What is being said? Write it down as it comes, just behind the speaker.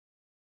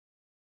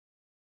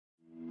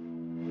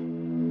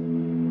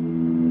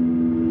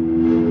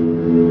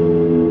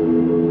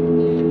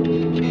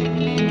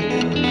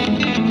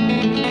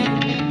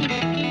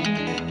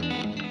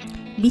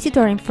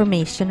Visitor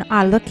information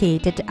are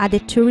located at the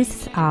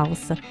tourist's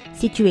house,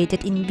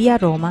 situated in Via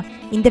Roma,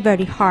 in the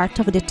very heart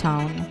of the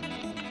town.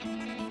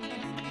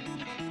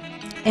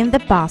 In the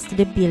past,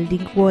 the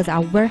building was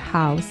a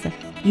warehouse,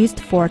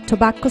 used for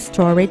tobacco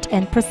storage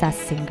and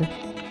processing.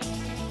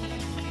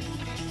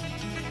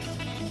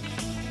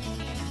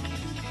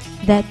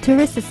 The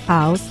tourist's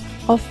house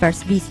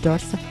offers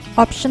visitors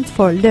options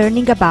for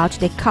learning about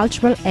the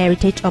cultural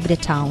heritage of the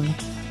town,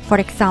 for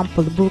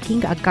example,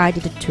 booking a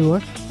guided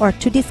tour or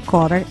to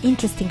discover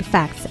interesting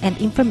facts and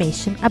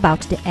information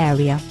about the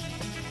area.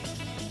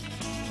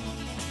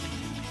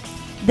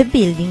 The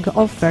building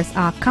offers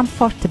a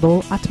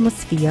comfortable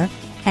atmosphere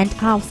and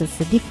houses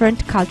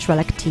different cultural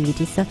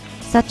activities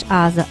such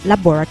as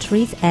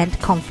laboratories and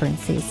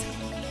conferences.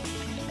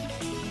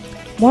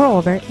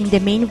 Moreover, in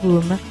the main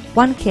room,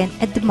 one can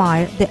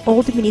admire the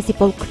old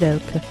municipal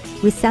clock,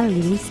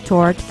 recently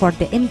restored for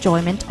the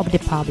enjoyment of the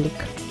public.